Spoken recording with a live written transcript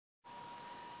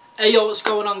Hey yo, what's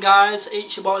going on guys?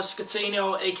 It's your boy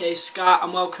Scatino, aka Scat,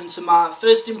 and welcome to my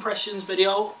first impressions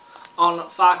video on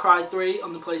Far Cry 3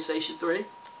 on the PlayStation 3.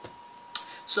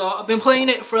 So I've been playing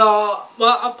it for, well,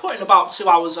 I've put in about 2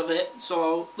 hours of it,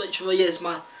 so literally is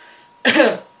my,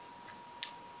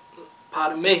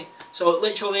 pardon me, so it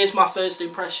literally is my first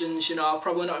impressions. You know, I've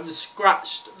probably not even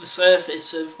scratched the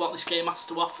surface of what this game has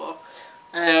to offer.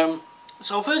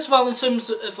 So first of all, in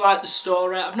terms of like the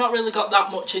story, I've not really got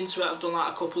that much into it. I've done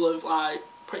like a couple of like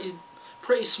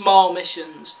pretty small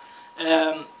missions.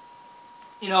 You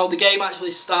know, the game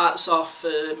actually starts off.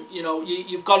 You know,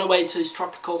 you've gone away to this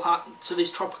tropical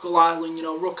island, you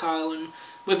know, Rook Island,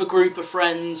 with a group of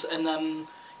friends, and then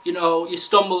you know you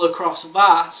stumble across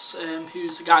Vaas,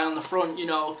 who's the guy on the front. You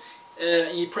know,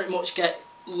 and you pretty much get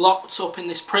locked up in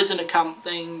this prisoner camp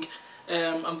thing,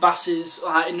 and Vaas is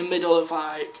like in the middle of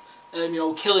like. You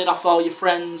know, killing off all your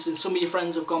friends, and some of your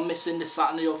friends have gone missing, this,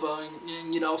 that and the other,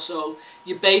 and you know, so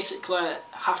you basically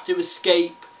have to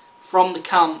escape from the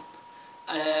camp,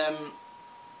 and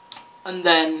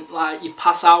then like you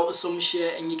pass out or some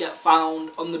shit and you get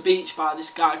found on the beach by this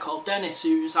guy called Dennis,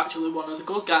 who's actually one of the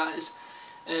good guys,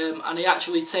 and he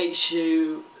actually takes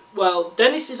you, well,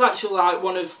 Dennis is actually like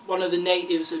one of the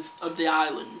natives of the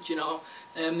island, you know.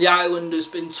 The island has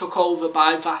been took over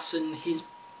by Vaas and his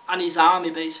army,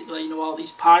 basically, you know, all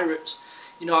these pirates,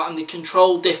 you know, and they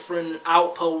control different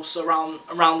outposts around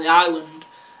the island,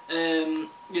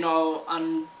 you know,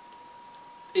 and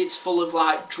it's full of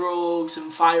like drugs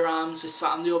and firearms, this,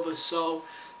 that and the other. So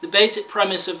the basic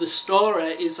premise of the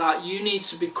story is that you need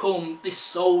to become this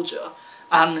soldier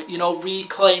and, you know,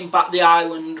 reclaim back the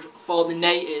island for the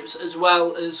natives, as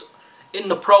well as in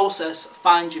the process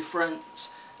find your friends,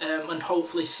 and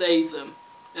hopefully save them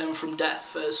from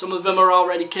death. Some of them are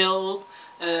already killed,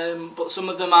 but some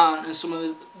of them aren't, and some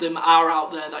of them are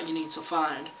out there that you need to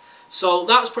find. So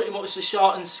that's pretty much the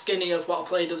short and skinny of what I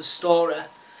played of the story.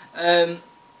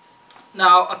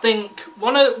 Now I think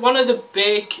one of the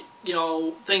big, you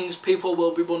know, things people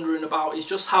will be wondering about is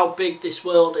just how big this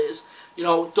world is. You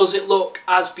know, does it look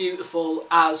as beautiful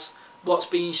as what's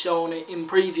being shown in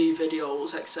preview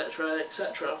videos, etc,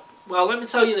 etc. Well, let me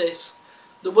tell you this,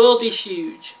 the world is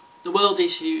huge. The world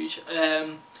is huge.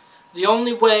 The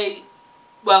only way,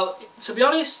 well, to be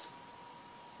honest,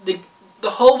 the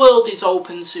whole world is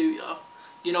open to you.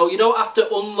 You know, you don't have to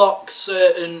unlock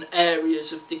certain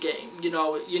areas of the game. You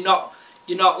know, you're not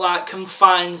like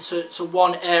confined to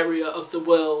one area of the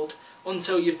world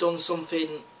until you've done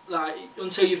something like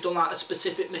a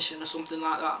specific mission or something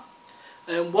like that.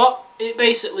 And what it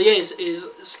basically is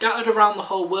scattered around the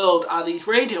whole world are these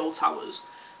radio towers.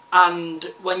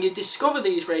 And when you discover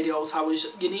these radio towers,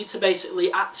 you need to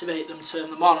basically activate them, turn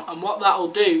them on. And what that will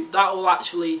do, that will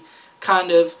actually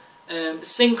kind of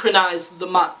synchronise the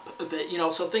map a bit. You know,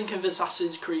 so think of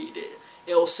Assassin's Creed.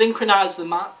 It will synchronise the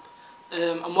map,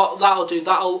 and what that will do,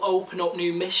 that will open up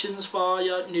new missions for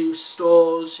you, new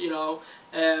stores, you know,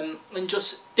 and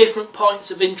just different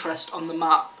points of interest on the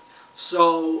map.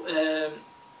 So,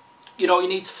 you know, you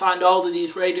need to find all of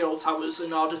these radio towers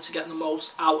in order to get the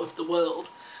most out of the world,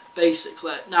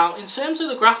 basically. Now, in terms of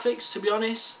the graphics, to be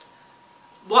honest,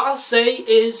 what I'll say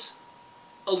is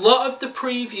a lot of the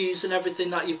previews and everything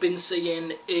that you've been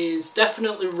seeing is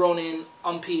definitely running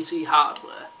on PC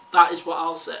hardware. That is what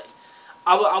I'll say.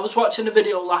 I was watching a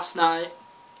video last night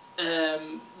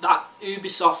that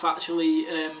Ubisoft actually,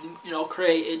 you know,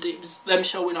 created. It was them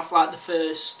showing off like the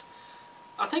first,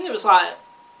 I think it was like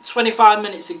 25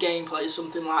 minutes of gameplay,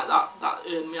 something like that, that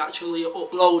actually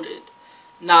uploaded.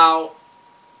 Now,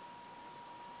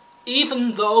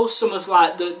 even though some of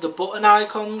like the button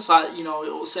icons, like, you know,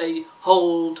 it will say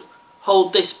hold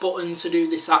this button to do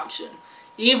this action,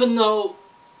 even though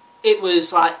it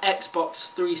was like Xbox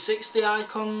 360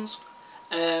 icons,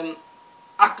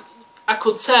 I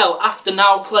could tell after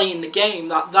now playing the game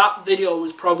that video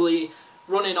was probably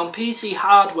running on PC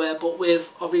hardware, but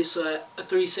with obviously a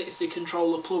 360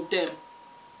 controller plugged in,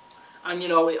 and you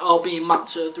know, it all being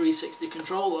mapped to a 360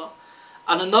 controller.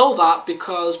 And I know that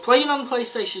because playing on the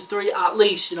PlayStation 3, at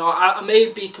least, you know, I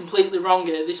may be completely wrong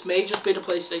here, this may just be the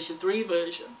PlayStation 3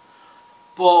 version,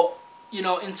 but, you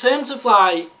know, in terms of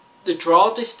like the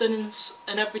draw distance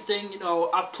and everything, you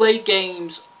know, I've played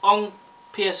games on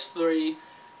PS3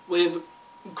 with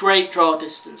great draw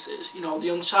distances, you know, the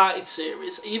Uncharted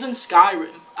series, even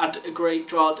Skyrim had a great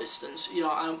draw distance, you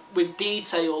know, and with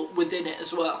detail within it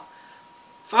as well.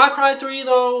 Far Cry 3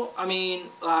 though, I mean,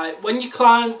 like, when you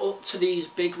climb up to these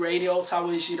big radio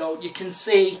towers, you know, you can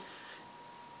see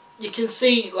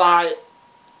like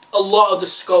a lot of the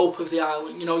scope of the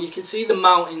island. You know, you can see the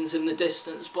mountains in the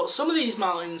distance, but some of these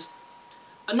mountains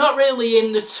are not really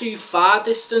in the too far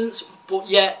distance, but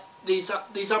yet there's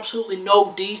absolutely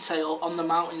no detail on the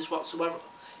mountains whatsoever.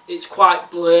 It's quite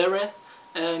blurry,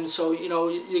 so you know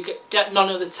you get none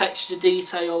of the texture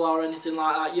detail or anything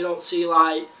like that. You don't see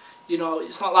like, you know,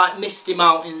 it's not like misty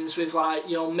mountains with like,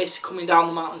 you know, mist coming down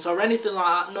the mountains or anything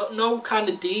like that. No kind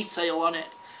of detail on it.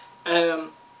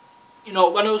 You know,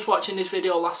 when I was watching this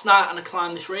video last night and I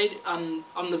climbed this and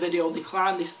on the video they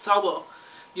climbed this tower,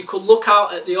 you could look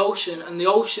out at the ocean and the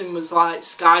ocean was like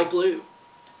sky blue.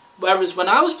 Whereas when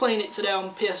I was playing it today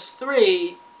on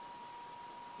PS3,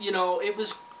 you know, it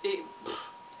was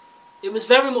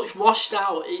very much washed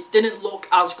out. It didn't look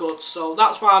as good. So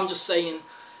that's why I'm just saying,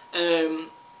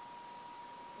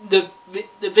 the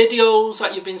videos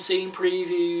that you've been seeing,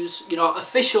 previews, you know,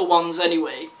 official ones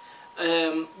anyway,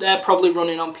 they're probably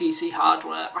running on PC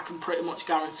hardware. I can pretty much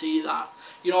guarantee that.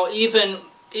 You know, even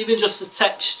just the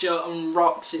texture on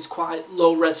rocks is quite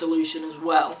low resolution as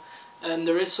well.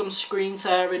 There is some screen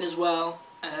tearing as well,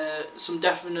 some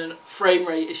definite frame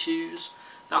rate issues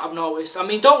that I've noticed. I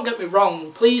mean, don't get me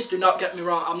wrong, please do not get me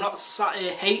wrong, I'm not sat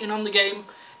here hating on the game.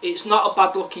 It's not a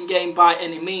bad looking game by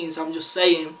any means. I'm just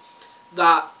saying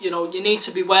that, you know, you need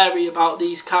to be wary about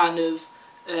these kind of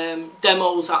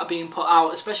demos that are being put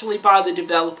out, especially by the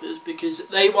developers, because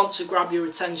they want to grab your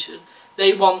attention.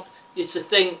 They want you to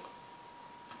think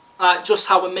just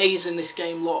how amazing this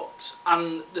game looks.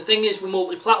 And the thing is with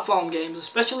multi-platform games,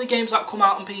 especially games that come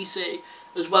out on PC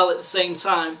as well at the same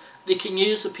time, they can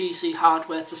use the PC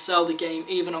hardware to sell the game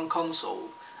even on console.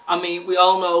 I mean, we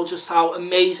all know just how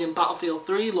amazing Battlefield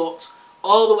 3 looked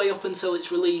all the way up until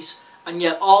its release, and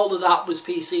yet all of that was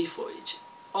PC footage.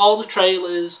 All the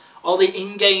trailers, all the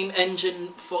in-game engine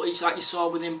footage that you saw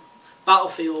within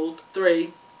Battlefield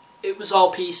 3, it was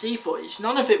all PC footage.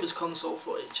 None of it was console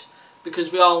footage.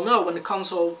 Because we all know when the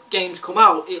console games come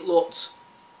out, it looks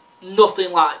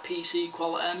nothing like PC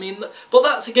quality. I mean, but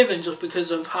that's a given just because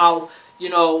of how, you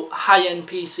know, high-end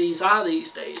PCs are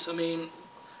these days. I mean,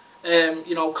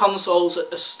 you know, consoles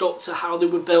are stuck to how they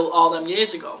were built all them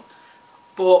years ago.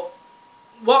 But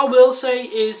what I will say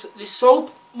is there's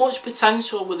so much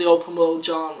potential with the open world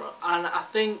genre, and I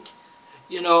think,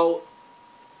 you know,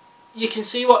 you can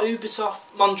see what Ubisoft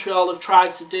Montreal have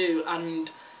tried to do, and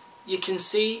you can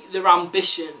see their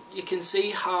ambition. You can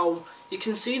see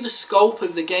the scope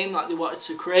of the game that they wanted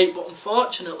to create, but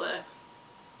unfortunately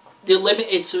they're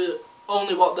limited to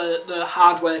only what the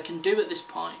hardware can do at this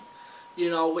point. You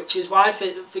know, which is why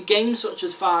for games such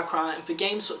as Far Cry and for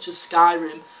games such as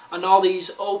Skyrim and all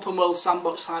these open world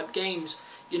sandbox type games,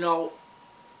 you know,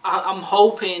 I'm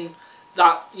hoping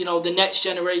that, you know, the next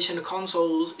generation of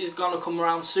consoles is going to come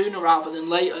around sooner rather than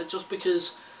later, just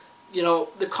because, you know,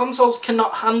 the consoles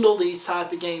cannot handle these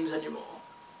type of games anymore.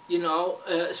 You know,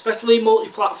 especially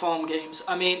multi-platform games.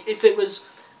 I mean, if it was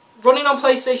running on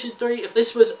PlayStation 3, if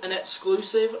this was an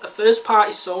exclusive, a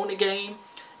first-party Sony game,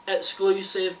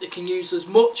 exclusive, that can use as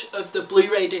much of the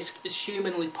Blu-ray disc as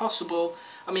humanly possible.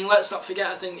 I mean, let's not forget,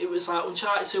 I think it was like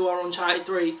Uncharted 2 or Uncharted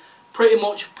 3, pretty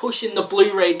much pushing the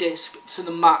Blu-ray disc to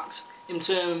the max in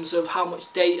terms of how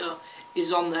much data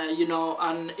is on there, you know,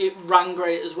 and it ran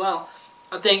great as well.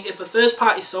 I think if a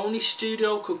first-party Sony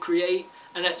studio could create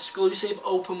an exclusive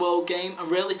open world game and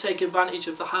really take advantage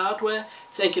of the hardware,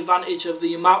 take advantage of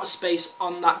the amount of space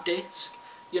on that disc,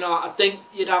 you know, I think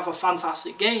you'd have a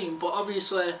fantastic game. But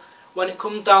obviously, when it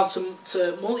comes down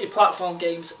to multi-platform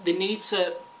games, they need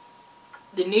to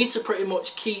pretty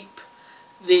much keep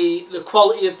the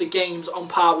quality of the games on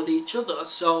par with each other.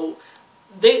 So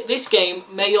this game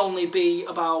may only be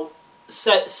about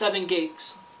 7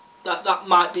 gigs. That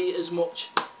might be as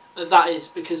much as that is,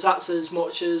 because that's as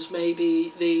much as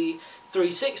maybe the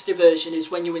 360 version is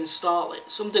when you install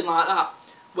it, something like that.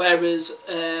 Whereas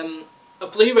a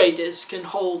Blu-ray disc can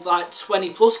hold like 20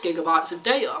 plus gigabytes of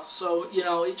data. So, you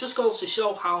know, it just goes to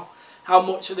show how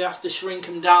much they have to shrink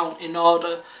them down in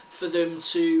order for them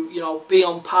to, you know, be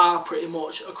on par pretty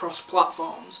much across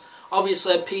platforms.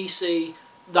 Obviously a PC,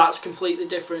 that's completely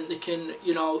different. They can,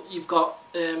 you know, you've got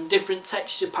different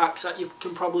texture packs that you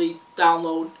can probably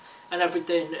download and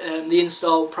everything. They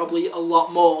install probably a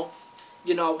lot more,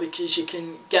 you know, because you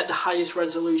can get the highest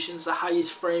resolutions, the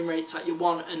highest frame rates that you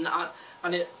want,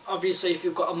 and it, obviously if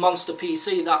you've got a monster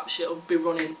PC, that shit will be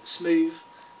running smooth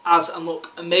as and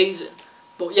look amazing.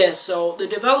 But yeah, so the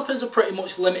developers are pretty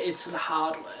much limited to the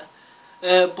hardware.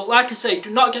 But like I say, do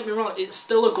not get me wrong, it's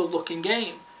still a good looking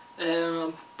game.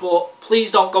 But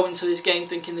please don't go into this game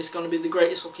thinking this is going to be the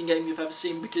greatest looking game you've ever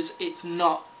seen, because it's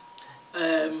not.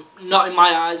 Not in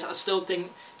my eyes. I still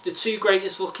think the two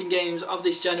greatest looking games of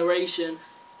this generation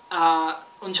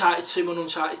Uncharted 2 and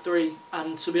Uncharted 3,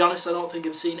 and to be honest I don't think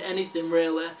I've seen anything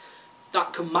really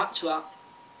that can match that,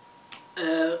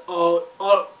 or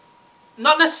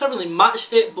not necessarily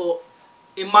matched it, but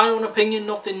in my own opinion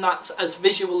nothing that's as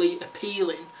visually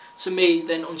appealing to me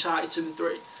than Uncharted 2 and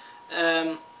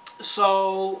 3.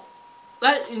 So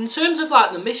that, in terms of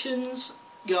like the missions,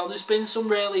 you know, there's been some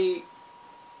really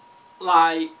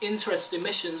like interesting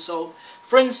missions. So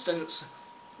for instance,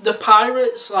 the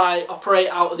pirates like operate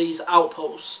out of these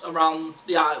outposts around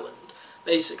the island.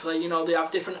 Basically, you know, they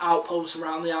have different outposts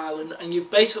around the island, and you've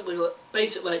basically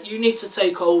you need to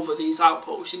take over these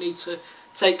outposts. You need to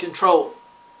take control.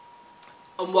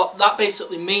 And what that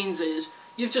basically means is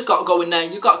you've just got to go in there.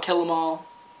 You've got to kill them all,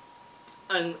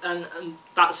 and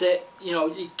that's it. You know,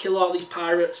 you kill all these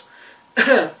pirates.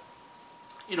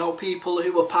 You know, people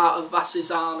who were part of Vass's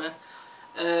army.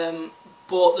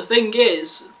 But the thing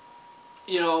is,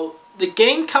 you know, the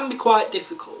game can be quite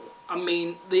difficult. I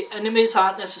mean, the enemies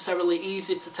aren't necessarily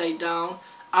easy to take down.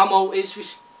 Ammo is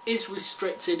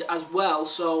restricted as well.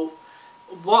 So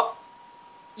what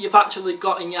you've actually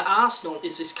got in your arsenal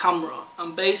is this camera,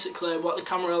 and basically what the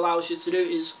camera allows you to do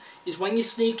is when you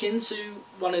sneak into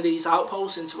one of these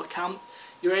outposts, into a camp,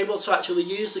 you're able to actually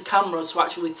use the camera to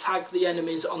actually tag the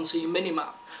enemies onto your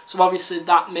minimap. So obviously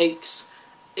that makes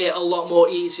it a lot more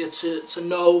easier to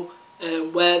know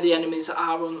where the enemies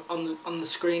are on the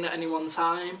screen at any one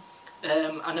time,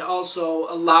 and it also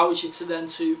allows you to then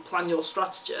to plan your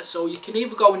strategy. So you can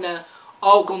either go in there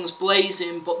all guns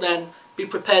blazing, but then be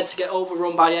prepared to get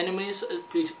overrun by enemies,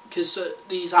 because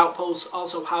these outposts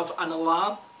also have an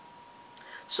alarm.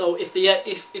 So if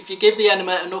you give the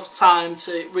enemy enough time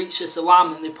to reach this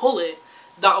alarm and they pull it,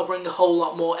 that'll bring a whole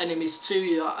lot more enemies to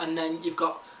you, and then you've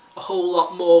got a whole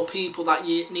lot more people that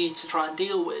you need to try and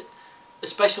deal with,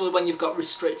 especially when you've got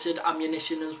restricted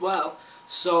ammunition as well.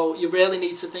 So you really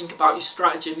need to think about your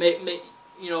strategy.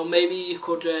 You know, maybe you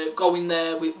could go in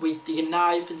there with your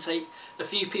knife and take a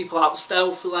few people out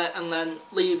stealthily, and then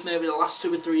leave maybe the last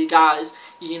 2 or 3 guys.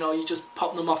 You know, you just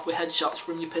pop them off with headshots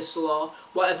from your pistol or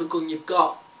whatever gun you've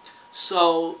got.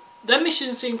 So their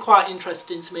missions seem quite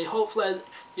interesting to me. Hopefully,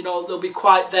 you know, they'll be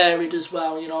quite varied as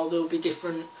well. You know, there'll be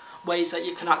different ways that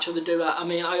you can actually do it. I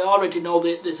mean, I already know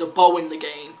that there's a bow in the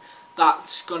game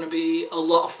that's going to be a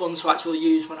lot of fun to actually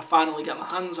use when I finally get my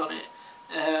hands on it.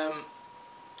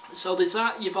 So there's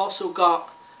that. You've also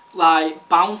got like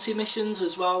bounty missions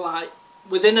as well, like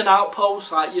within an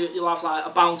outpost. Like you'll have like a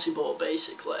bounty board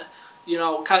basically. You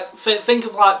know, think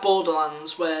of like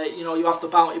Borderlands, where you know you have the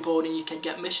bounty board and you can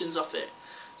get missions off it.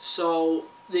 So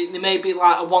there may be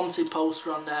like a wanted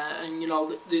poster on there, and you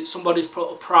know somebody's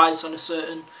put a prize on a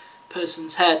certain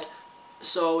person's head,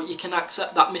 so you can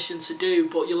accept that mission to do.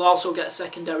 But you'll also get a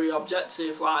secondary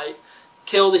objective, like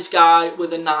kill this guy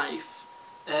with a knife,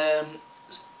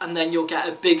 and then you'll get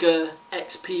a bigger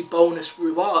XP bonus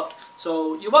reward.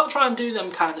 So you want to try and do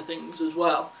them kind of things as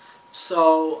well.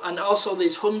 So, and also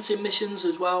these hunting missions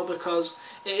as well, because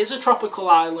it is a tropical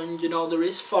island. You know, there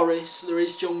is forests, there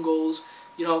is jungles,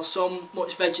 you know, so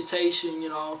much vegetation, you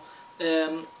know.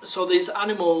 So there's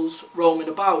animals roaming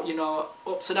about, you know.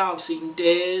 Up to now I've seen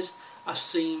deers, I've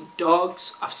seen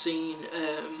dogs, I've seen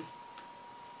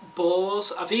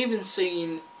boars, I've even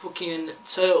seen fucking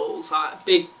turtles, like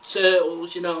big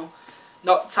turtles, you know.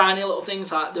 Not tiny little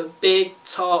things, like the big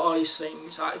tortoise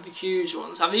things, like the huge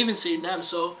ones. I've even seen them.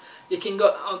 So you can go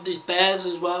on these bears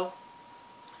as well.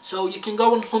 So you can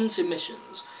go on hunting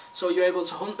missions. So you're able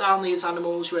to hunt down these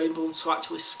animals, you're able to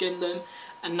actually skin them.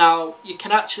 And now you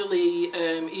can actually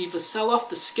either sell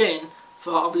off the skin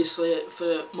for obviously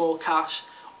for more cash,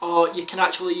 or you can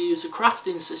actually use a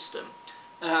crafting system.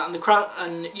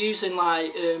 And using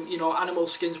like you know, animal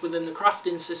skins within the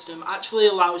crafting system actually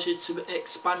allows you to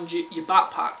expand your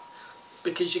backpack,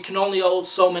 because you can only hold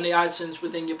so many items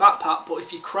within your backpack. But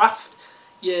if you craft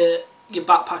your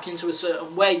backpack into a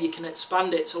certain way, you can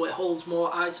expand it so it holds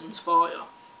more items for you.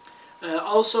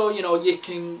 Also, you know, you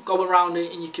can go around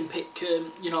it and you can pick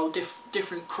you know,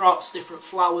 different crops, different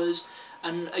flowers.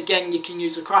 And again, you can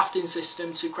use a crafting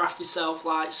system to craft yourself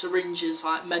like syringes,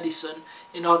 like medicine,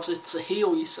 in order to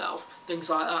heal yourself, things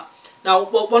like that. Now,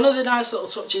 one of the nice little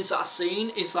touches that I've seen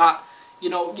is that, you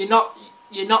know,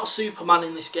 you're not Superman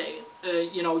in this game.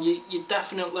 You know, you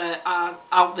definitely are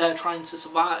out there trying to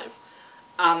survive.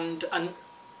 And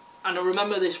I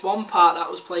remember this one part that I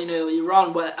was playing earlier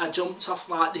on where I jumped off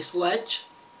like this ledge,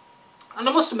 and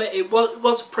I must admit it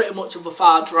was pretty much of a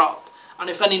far drop. And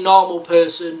if any normal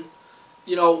person,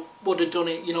 you know, would have done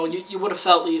it, you know, you would have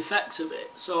felt the effects of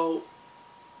it. So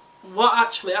what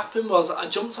actually happened was I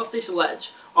jumped off this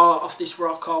ledge, or off this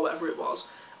rock or whatever it was,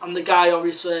 and the guy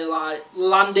obviously like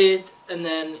landed, and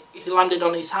then he landed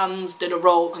on his hands, did a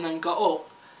roll, and then got up.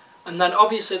 And then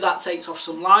obviously that takes off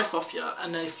some life off you,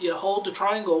 and if you hold the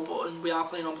triangle button, we are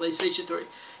playing on PlayStation 3,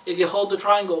 if you hold the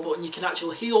triangle button you can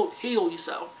actually heal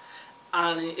yourself.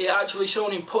 And it actually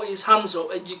showed him put his hands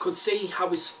up, and you could see how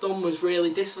his thumb was really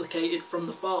dislocated from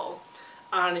the fall.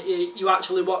 And you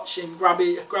actually watch him grab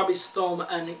his thumb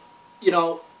and, you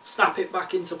know, snap it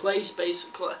back into place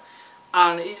basically.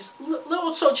 And it's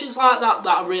little touches like that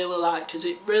that I really like, because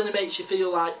it really makes you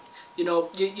feel like, you know,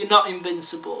 you're not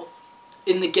invincible.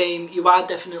 In the game, you are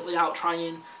definitely out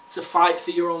trying to fight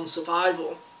for your own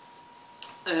survival.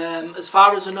 As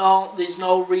far as I know, there's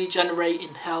no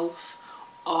regenerating health,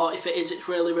 or if it is, it's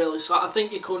really so. I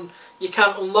think you can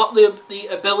unlock the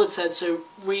ability to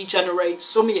regenerate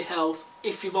some of your health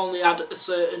if you've only had a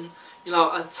certain, you know,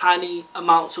 a tiny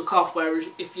amount took off. Whereas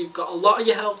if you've got a lot of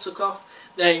your health took off,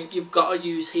 then you've got to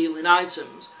use healing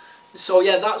items. So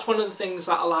yeah, that's one of the things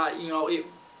that I like. You know, it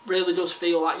really does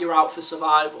feel like you're out for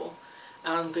survival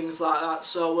and things like that.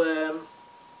 So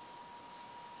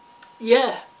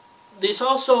yeah, there's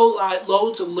also like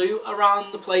loads of loot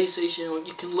around the places. You know,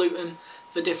 you can loot them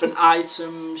for different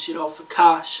items, you know, for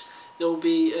cash. There'll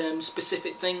be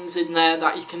specific things in there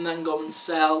that you can then go and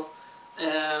sell,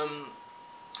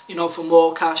 you know, for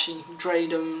more cash, and you can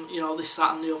trade them, you know, this,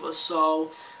 that and the other.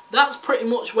 So that's pretty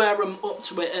much where I'm up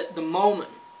to it at the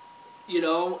moment, you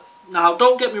know. Now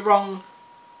don't get me wrong,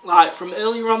 like from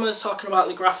earlier on I was talking about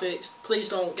the graphics, please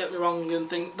don't get me wrong and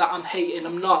think that I'm hating.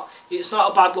 I'm not. It's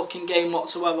not a bad looking game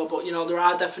whatsoever, but you know, there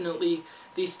are definitely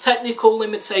these technical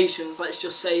limitations, let's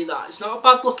just say that. It's not a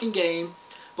bad looking game,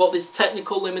 but there's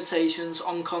technical limitations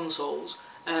on consoles.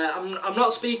 I'm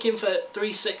not speaking for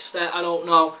 360, I don't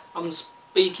know. I'm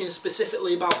speaking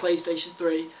specifically about PlayStation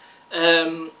 3.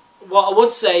 What I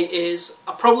would say is,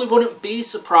 I probably wouldn't be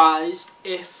surprised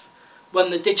if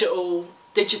when the Digital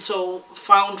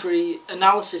Foundry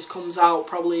analysis comes out,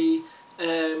 probably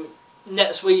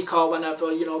next week or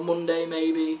whenever, you know, Monday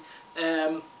maybe,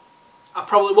 I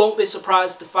probably won't be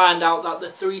surprised to find out that the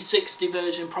 360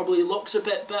 version probably looks a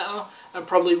bit better and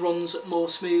probably runs more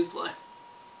smoothly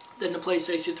than the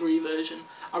PlayStation 3 version.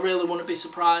 I really wouldn't be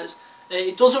surprised.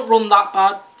 It doesn't run that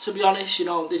bad, to be honest. You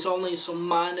know, there's only some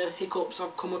minor hiccups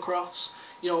I've come across.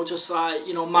 You know, just like,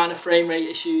 you know, minor frame rate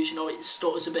issues. You know, it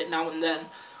stutters a bit now and then,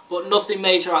 but nothing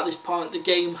major at this point. The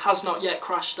game has not yet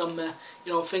crashed on me.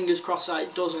 You know, fingers crossed that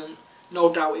it doesn't.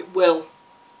 No doubt it will.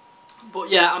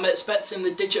 But yeah, I'm expecting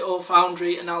the Digital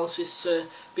Foundry analysis to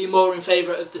be more in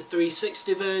favour of the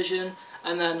 360 version,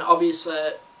 and then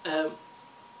obviously the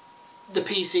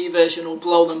PC version will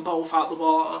blow them both out the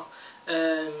water.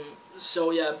 So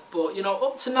yeah, but you know,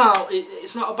 up to now,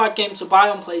 it's not a bad game to buy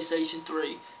on PlayStation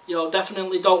 3. You know,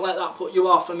 definitely don't let that put you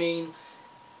off. I mean,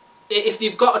 if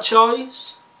you've got a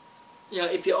choice, you know,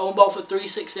 if you own both a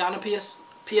 360 and a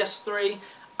PS3,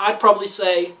 I'd probably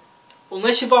say,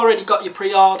 unless you've already got your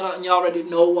pre-order and you already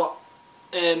know what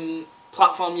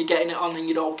platform you're getting it on and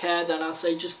you don't care, then I'd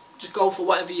say just go for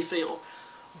whatever you feel.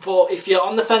 But if you're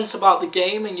on the fence about the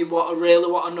game and you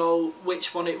really want to know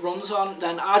which one it runs on,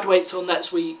 then I'd wait till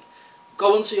next week.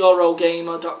 Go onto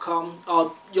Eurogamer.com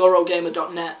or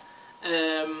Eurogamer.net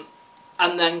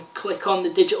and then click on the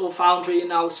Digital Foundry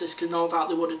analysis, because no doubt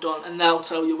they would have done, and they'll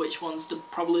tell you which one's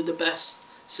probably the best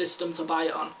system to buy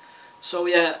it on. So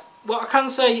yeah, what I can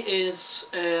say is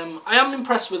I am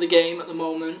impressed with the game at the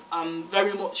moment. I'm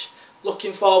very much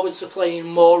looking forward to playing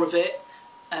more of it.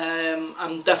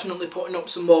 I'm definitely putting up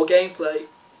some more gameplay.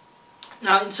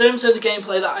 Now, in terms of the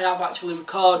gameplay that I have actually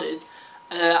recorded,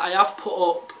 I have put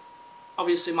up,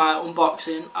 obviously, my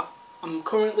unboxing. I'm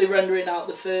currently rendering out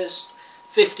the first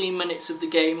 15 minutes of the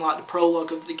game, like the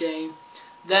prologue of the game.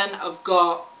 Then I've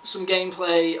got some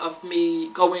gameplay of me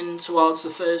going towards the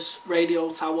first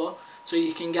radio tower, so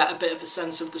you can get a bit of a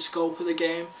sense of the scope of the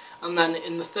game. And then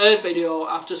in the third video,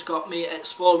 I've just got me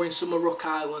exploring some of Rook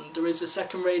Island. There is a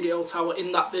second radio tower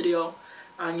in that video,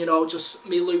 and you know, just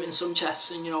me looting some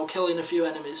chests and, you know, killing a few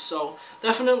enemies. So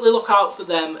definitely look out for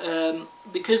them.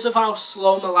 Because of how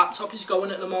slow my laptop is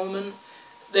going at the moment,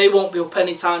 they won't be up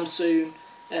anytime soon,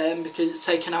 because it's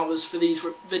taken hours for these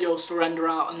videos to render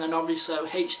out, and then obviously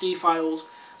HD files,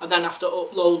 and then have to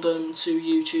upload them to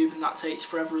YouTube, and that takes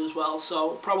forever as well.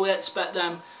 So probably expect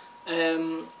them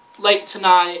late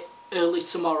tonight, early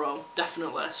tomorrow,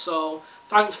 definitely. So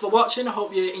thanks for watching. I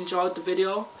hope you enjoyed the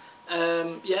video.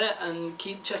 Yeah, and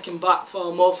keep checking back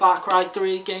for more Far Cry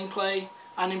 3 gameplay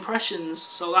and impressions.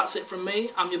 So that's it from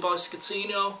me. I'm your boy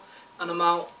Scatino, and I'm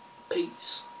out.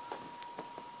 Peace.